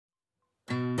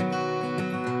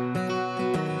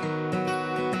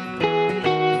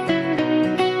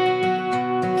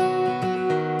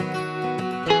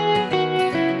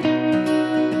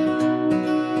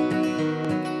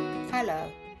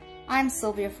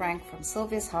Sylvia Frank from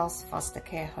Sylvia's House Foster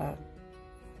Care Home.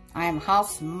 I am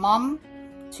house mom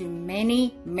to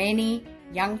many, many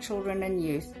young children and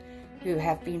youth who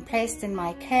have been placed in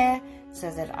my care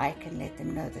so that I can let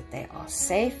them know that they are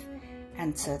safe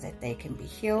and so that they can be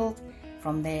healed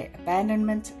from their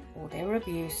abandonment or their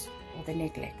abuse or their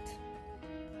neglect.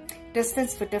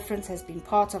 Distance for Difference has been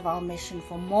part of our mission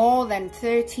for more than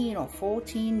 13 or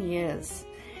 14 years.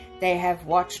 They have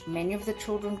watched many of the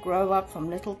children grow up from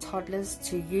little toddlers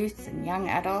to youth and young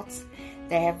adults.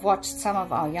 They have watched some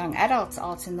of our young adults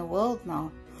out in the world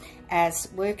now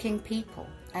as working people,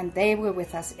 and they were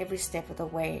with us every step of the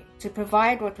way to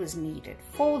provide what was needed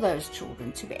for those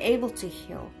children to be able to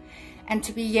heal and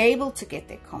to be able to get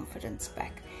their confidence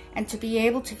back and to be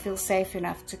able to feel safe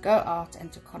enough to go out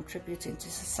and to contribute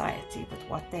into society with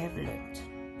what they have learned.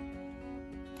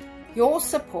 Your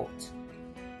support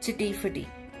to D4D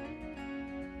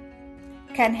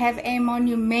can have a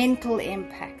monumental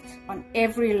impact on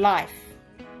every life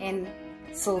in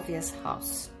Sylvia's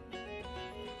house.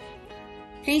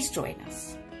 Please join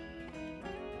us.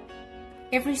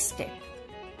 Every step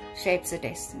shapes a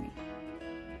destiny.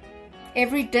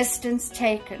 Every distance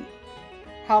taken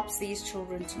helps these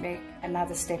children to make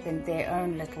another step in their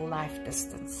own little life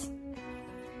distance.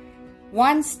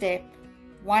 One step,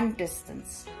 one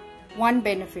distance, one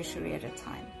beneficiary at a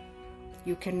time.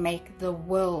 You can make the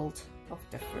world of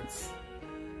difference.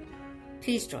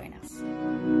 Please join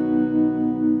us.